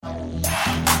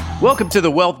Welcome to the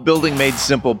Wealth Building Made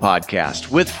Simple podcast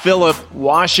with Philip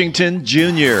Washington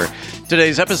Jr.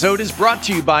 Today's episode is brought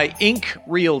to you by Inc.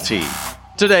 Realty.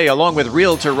 Today, along with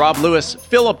Realtor Rob Lewis,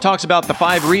 Philip talks about the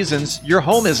 5 reasons your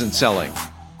home isn't selling.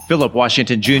 Philip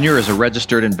Washington Jr. is a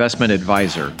registered investment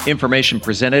advisor. Information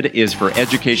presented is for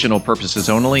educational purposes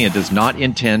only and does not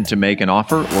intend to make an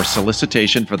offer or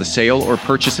solicitation for the sale or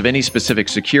purchase of any specific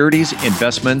securities,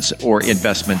 investments, or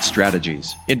investment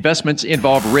strategies. Investments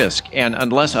involve risk and,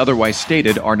 unless otherwise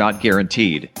stated, are not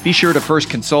guaranteed. Be sure to first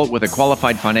consult with a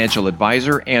qualified financial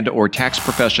advisor and/or tax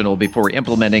professional before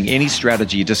implementing any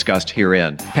strategy discussed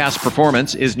herein. Past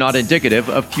performance is not indicative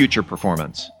of future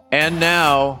performance. And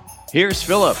now, here's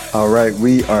Philip. All right,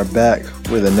 we are back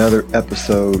with another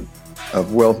episode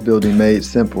of Wealth Building Made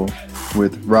Simple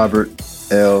with Robert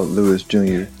L. Lewis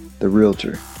Jr., the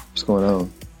realtor. What's going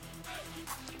on?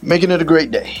 Making it a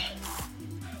great day.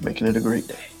 Making it a great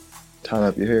day. Tying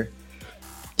up your hair?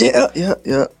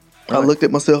 Yeah. I looked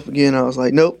at myself again. I was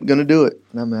like, nope, gonna do it.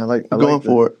 No, man, I going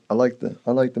for it. I like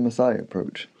the Messiah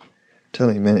approach. I'm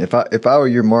telling you, man, if I were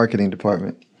your marketing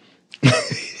department,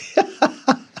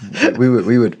 we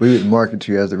would market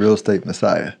you as the real estate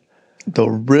Messiah. The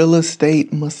real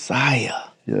estate Messiah.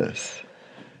 Yes.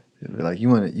 It'd be like, you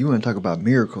want to talk about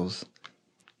miracles?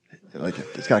 Like,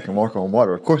 this guy can walk on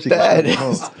water. Of course he can. That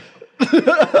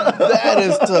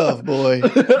is tough, boy.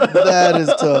 That is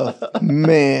tough.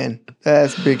 Man,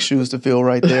 that's big shoes to fill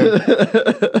right there.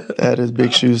 That is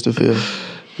big shoes to fill.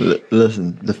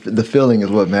 Listen, the feeling is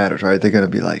what matters, right? They're going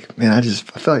to be like, man, I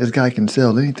feel like this guy can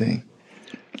sell anything.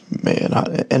 Man,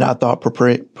 I thought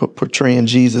portraying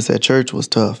Jesus at church was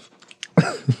tough.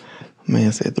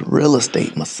 Man said the real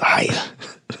estate Messiah.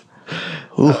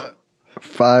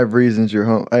 5 reasons your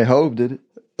home. Hey, Hove did it.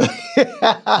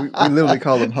 we literally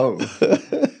call him Hove.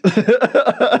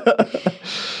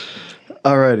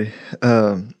 Alrighty.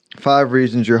 5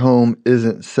 reasons your home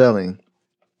isn't selling.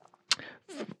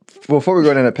 Before we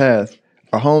go down that path,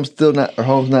 are homes still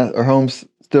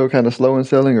kind of slow in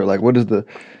selling, or like what is the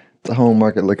home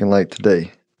market looking like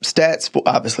today?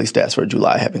 Stats for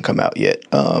July haven't come out yet.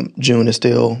 June is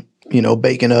still,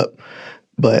 baking up.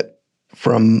 But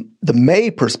from the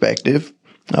May perspective,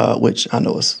 which I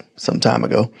know is some time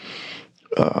ago,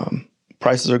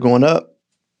 prices are going up,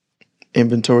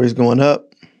 inventory is going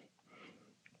up,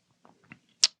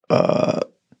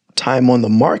 time on the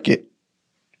market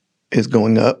is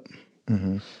going up.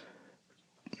 Mm-hmm.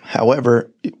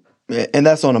 However, and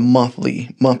that's on a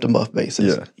month-to-month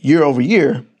basis. Yeah. Year over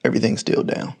year, everything's still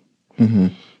down. Mm-hmm.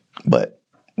 But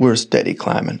we're steady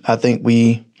climbing. I think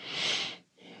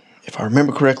if I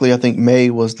remember correctly, I think May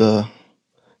was the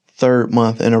 3rd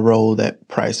month in a row that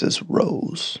prices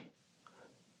rose.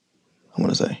 I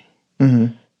want to say. Mm-hmm.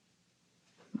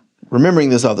 Remembering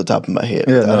this off the top of my head.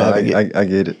 Yeah, I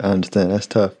get it. I understand. That's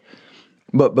tough.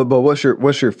 But what's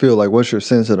your feel like? What's your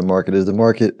sense of the market?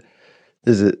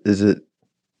 Is it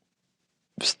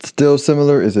still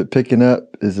similar? Is it picking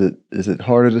up? Is it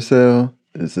harder to sell?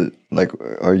 Is it like,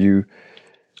 are you?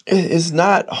 It's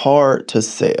not hard to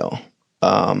sell.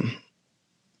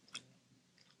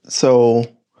 So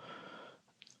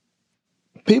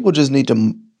people just need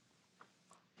to.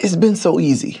 It's been so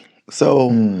easy. So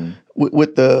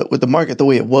with the market the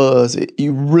way it was,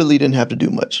 you really didn't have to do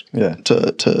much. Yeah.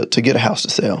 To get a house to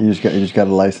sell. You just got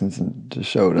a license and just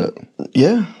showed up.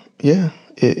 Yeah.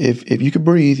 If you could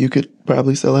breathe, you could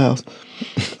probably sell a house.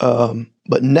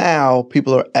 But now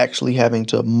people are actually having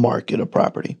to market a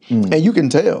property, and you can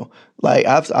tell. Like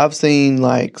I've seen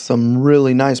like some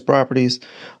really nice properties,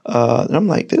 and I'm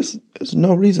like, there's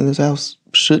no reason this house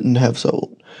shouldn't have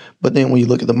sold. But then when you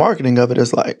look at the marketing of it,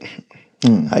 it's like,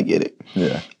 I get it.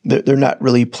 Yeah, they're not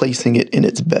really placing it in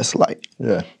its best light.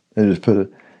 Yeah, they just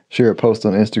share a post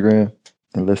on Instagram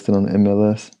and list it on the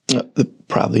MLS.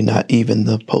 Probably not even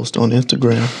the post on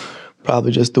Instagram.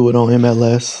 Probably just do it on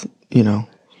MLS.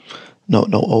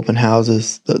 No open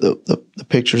houses. The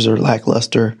pictures are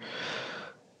lackluster.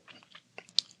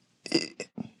 You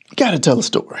got to tell a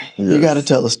story. Yes. You got to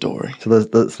tell a story. So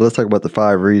let's talk about the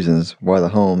 5 reasons why the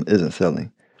home isn't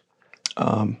selling.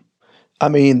 I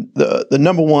mean, the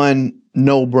number one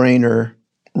no-brainer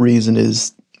reason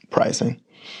is pricing.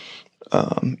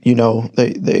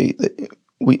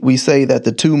 We say that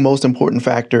the 2 most important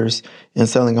factors in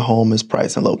selling a home is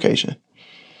price and location.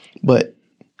 But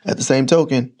at the same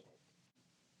token,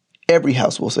 every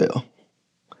house will sell.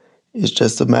 It's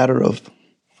just a matter of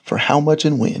for how much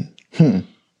and when.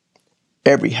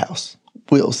 Every house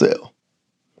will sell.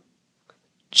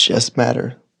 Just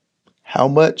matter how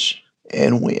much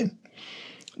and when.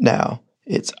 Now,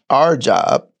 it's our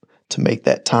job to make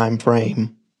that time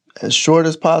frame as short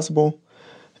as possible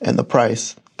and the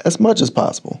price as much as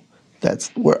possible. That's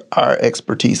where our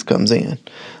expertise comes in.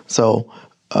 So,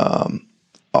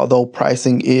 although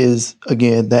pricing is,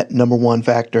 again, that number one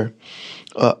factor,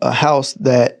 a house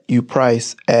that you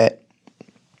price at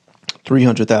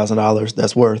 $300,000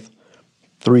 that's worth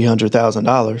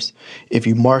 $300,000, if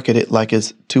you market it like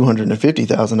it's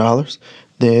 $250,000,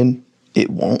 then it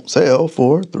won't sell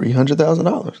for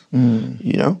 $300,000.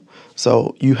 You know,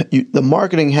 so you the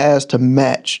marketing has to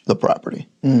match the property.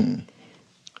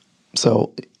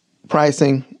 So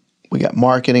pricing, we got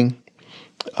marketing,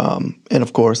 and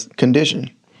of course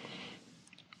condition.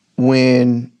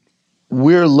 When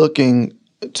we're looking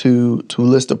to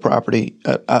list a property,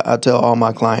 I tell all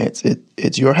my clients,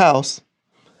 it's your house.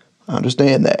 I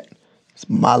understand that. It's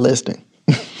my listing.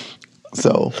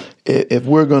 So if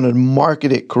we're going to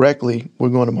market it correctly, we're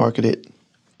going to market it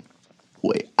the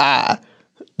way I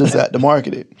decide to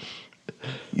market it.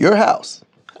 Your house.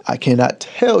 I cannot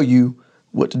tell you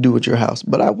what to do with your house,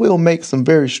 but I will make some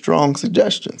very strong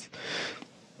suggestions.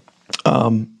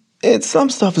 And some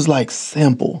stuff is like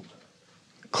simple.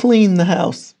 Clean the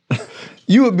house.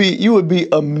 You would be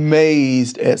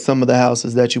amazed at some of the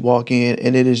houses that you walk in,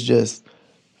 and it is just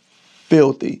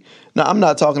filthy. Now, I'm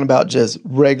not talking about just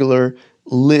regular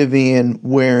live-in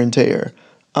wear and tear.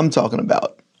 I'm talking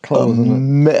about Clothes a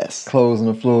mess. Clothes on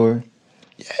the floor.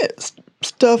 Yeah,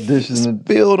 stuff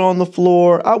spilled on the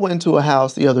floor. I went to a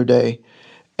house the other day,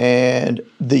 and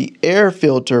the air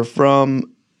filter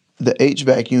from the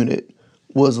HVAC unit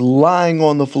was lying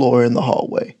on the floor in the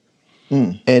hallway.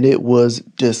 And it was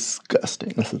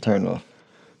disgusting. That's a turnoff.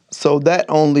 So that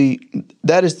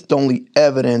is the only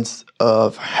evidence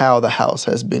of how the house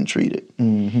has been treated.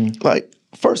 Like,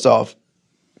 first off,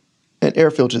 an air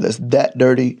filter that's that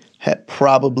dirty had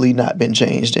probably not been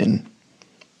changed in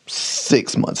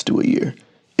 6 months to a year.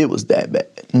 It was that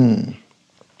bad.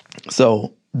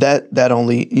 So that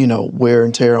only, wear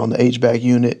and tear on the HVAC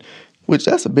unit, which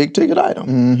that's a big ticket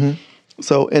item.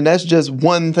 So, and that's just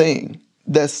one thing.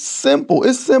 That's simple.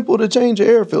 It's simple to change an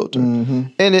air filter.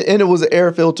 And it was an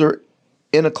air filter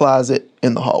in a closet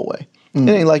in the hallway. It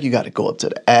ain't like you got to go up to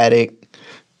the attic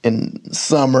in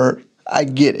summer. I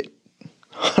get it.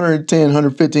 110,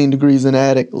 115 degrees in the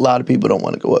attic. A lot of people don't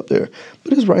want to go up there.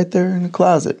 But it's right there in the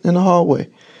closet, in the hallway.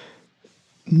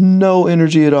 No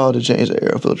energy at all to change the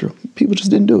air filter. People just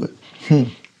didn't do it.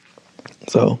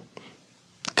 So,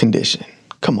 condition.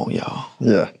 Come on, y'all.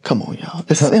 Yeah. Come on, y'all.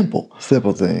 It's simple.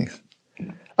 Simple things.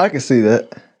 I can see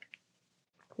that.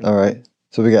 All right.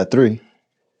 So we got 3.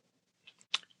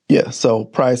 Yeah. So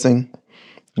pricing,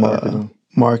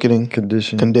 marketing,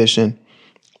 condition,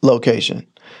 location.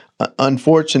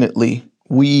 Unfortunately,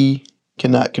 we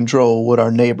cannot control what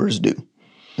our neighbors do.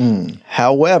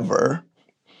 However,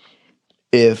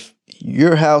 if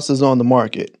your house is on the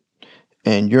market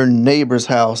and your neighbor's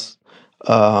house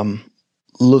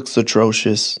looks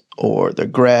atrocious, or the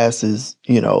grass is,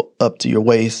 up to your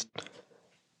waist,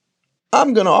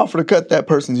 I'm going to offer to cut that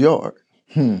person's yard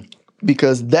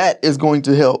because that is going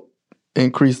to help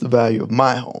increase the value of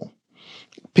my home.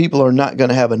 People are not going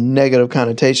to have a negative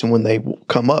connotation when they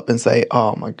come up and say,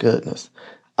 oh my goodness,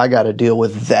 I got to deal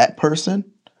with that person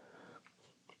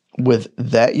with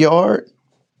that yard.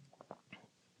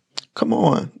 Come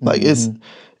on. Like it's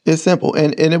simple.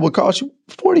 And it would cost you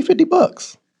 $40,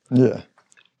 $50. Yeah.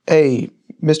 Hey,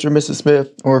 Mr. and Mrs.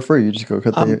 Smith. Or free. You just go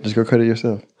cut it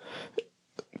yourself.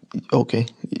 Okay,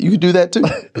 you could do that too.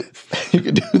 You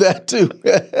could do that too.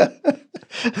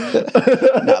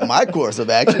 Not my course of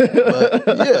action,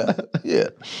 but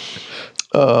yeah.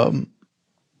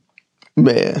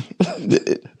 Man,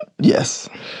 yes,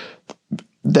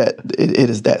 that it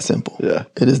is that simple. Yeah,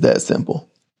 it is that simple.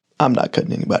 I'm not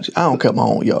cutting anybody. I don't cut my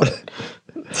own yard.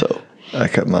 So I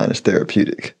cut mine as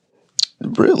therapeutic.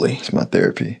 Really, it's my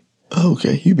therapy.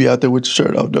 Okay, you be out there with your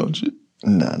shirt off, don't you?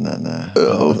 Nah.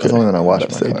 Oh, okay. That's only when I wash my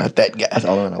car. Not that guy. That's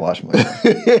only when I wash my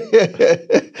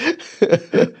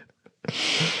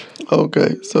car.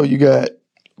 Okay, so you got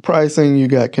pricing, you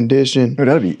got condition. Oh,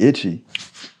 that'd be itchy.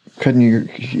 Cutting your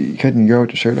yard with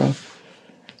your shirt off.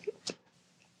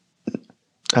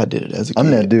 I did it as a kid. I'm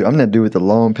that dude with the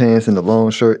long pants and the long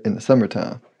shirt in the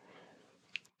summertime.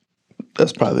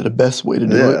 That's probably the best way to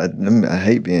do it. I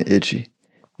hate being itchy.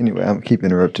 Anyway, I'm keep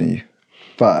interrupting you.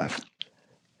 5.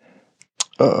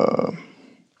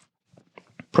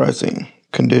 Pricing,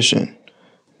 condition,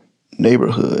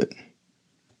 neighborhood,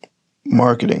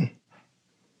 marketing,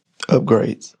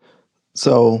 upgrades.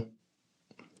 So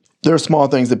there are small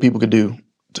things that people could do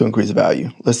to increase the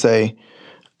value. Let's say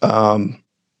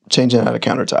changing out a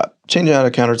countertop.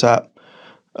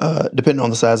 Depending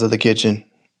on the size of the kitchen,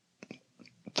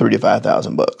 $3,000 to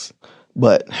 $5,000.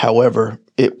 But however,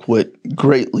 it would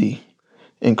greatly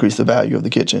increase the value of the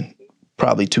kitchen,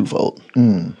 probably twofold.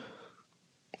 And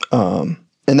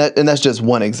that's just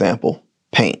one example.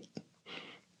 Paint.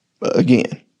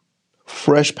 Again,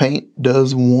 fresh paint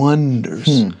does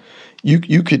wonders.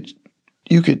 You could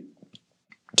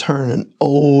turn an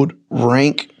old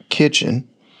rank kitchen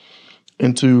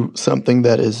into something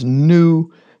that is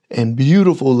new and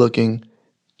beautiful looking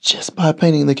just by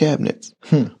painting the cabinets.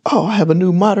 Oh, I have a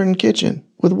new modern kitchen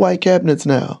with white cabinets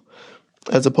now,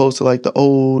 as opposed to like the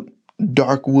old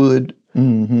dark wood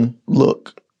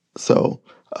look. So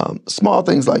small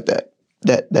things like that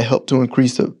help to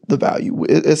increase the value.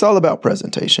 It's all about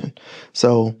presentation.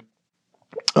 So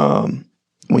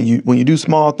when you do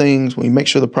small things, when you make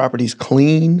sure the property's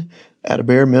clean at a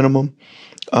bare minimum,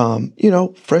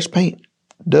 fresh paint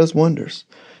does wonders.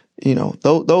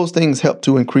 Those things help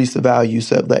to increase the value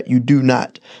so that you do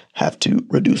not have to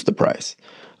reduce the price.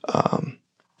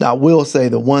 Now, I will say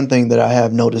the one thing that I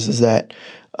have noticed is that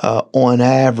on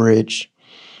average,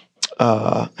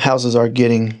 houses are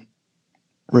getting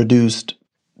reduced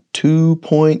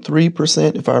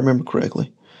 2.3%, if I remember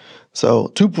correctly. So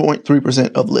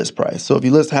 2.3% of list price. So if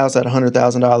you list a house at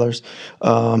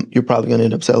 $100,000, you're probably going to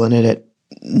end up selling it at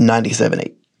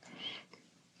 $97,800.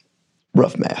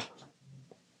 Rough math.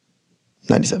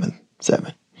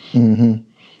 $97,700.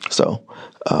 So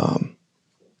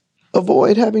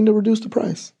avoid having to reduce the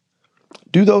price.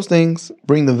 Do those things,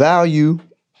 bring the value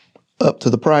up to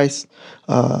the price,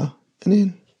 and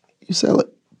then you sell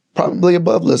it probably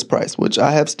above list price, which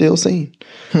I have still seen.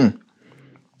 No,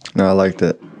 I like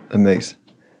that. It makes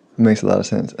a lot of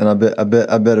sense. And I bet a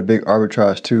big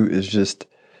arbitrage too is just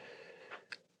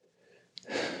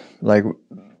like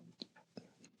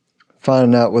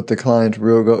finding out what the client's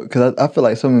real goal. Because I feel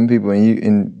like so many people,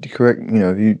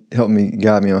 if you help me,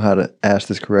 guide me on how to ask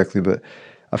this correctly, but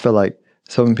I feel like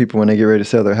so many people, when they get ready to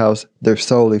sell their house, they're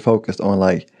solely focused on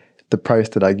like the price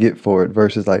that I get for it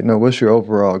versus like, no, what's your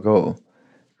overall goal,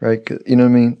 right? You know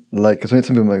what I mean? Like, because some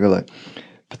people might go like,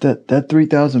 but that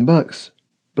 $3,000,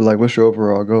 but like, what's your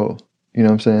overall goal? You know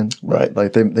what I'm saying? Right.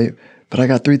 Like but I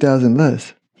got 3,000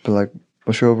 less, but like,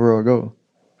 what's your overall goal?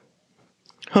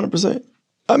 100%.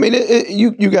 I mean,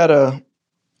 you gotta.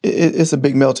 It's a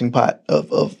big melting pot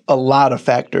of a lot of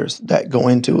factors that go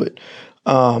into it.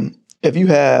 If you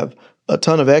have a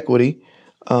ton of equity,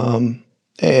 and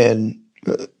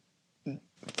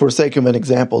for sake of an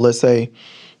example, let's say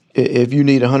if you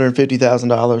need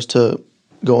 $150,000 to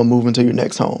go and move into your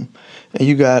next home, and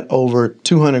you got over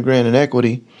 $200,000 in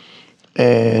equity,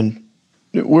 and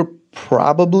we're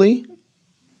probably,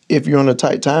 if you're on a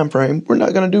tight time frame, we're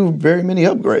not going to do very many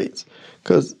upgrades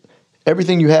because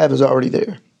everything you have is already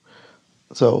there.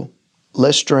 So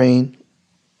less strain,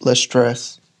 less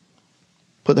stress.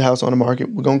 Put the house on the market.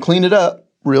 We're going to clean it up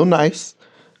real nice,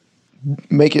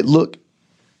 make it look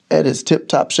at its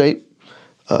tip-top shape,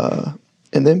 and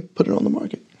then put it on the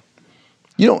market.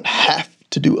 You don't have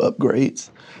to do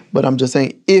upgrades, but I'm just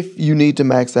saying if you need to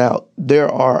max out, there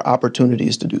are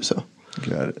opportunities to do so.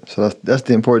 Got it. So that's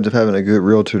the importance of having a good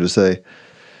realtor to say,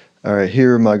 all right,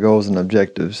 here are my goals and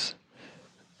objectives.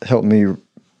 Help me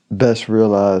best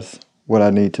realize what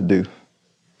I need to do.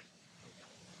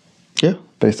 Yeah.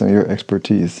 Based on your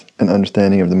expertise and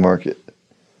understanding of the market.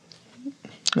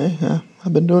 Yeah,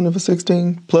 I've been doing it for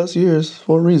 16 plus years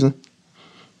for a reason.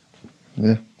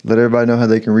 Yeah. Let everybody know how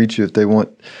they can reach you if they want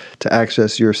to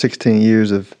access your 16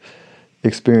 years of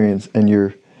experience and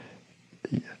your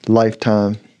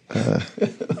lifetime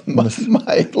my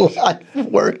life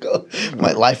work,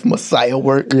 my life Messiah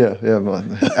work. Yeah.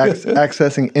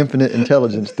 Accessing infinite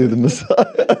intelligence through the Messiah.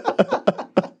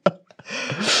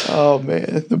 Oh,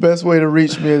 man. The best way to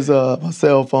reach me is my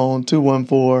cell phone,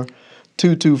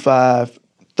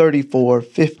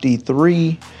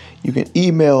 214-225-3453. You can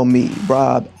email me,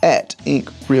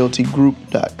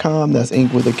 rob@inkrealtygroup.com. That's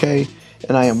Ink with a K.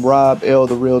 And I am Rob L.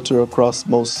 the Realtor across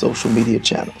most social media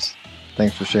channels.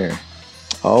 Thanks for sharing.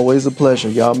 Always a pleasure.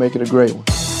 Y'all make it a great one.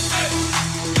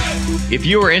 If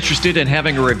you are interested in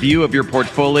having a review of your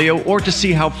portfolio or to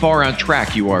see how far on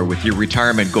track you are with your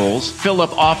retirement goals,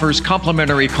 Philip offers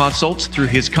complimentary consults through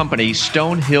his company,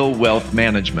 Stonehill Wealth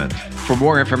Management. For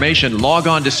more information, log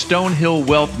on to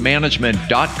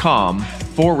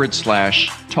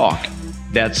stonehillwealthmanagement.com/talk.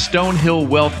 That's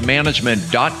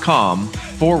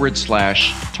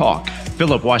stonehillwealthmanagement.com/talk.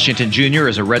 Philip Washington Jr.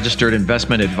 is a registered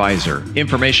investment advisor.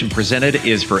 Information presented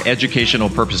is for educational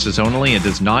purposes only and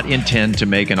does not intend to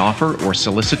make an offer or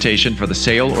solicitation for the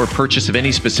sale or purchase of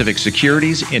any specific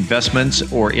securities,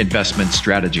 investments, or investment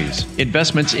strategies.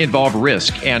 Investments involve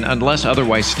risk and, unless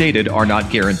otherwise stated, are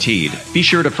not guaranteed. Be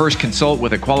sure to first consult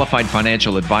with a qualified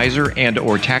financial advisor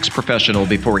and/or tax professional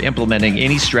before implementing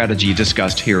any strategy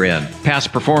discussed herein.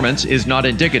 Past performance is not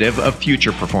indicative of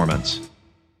future performance.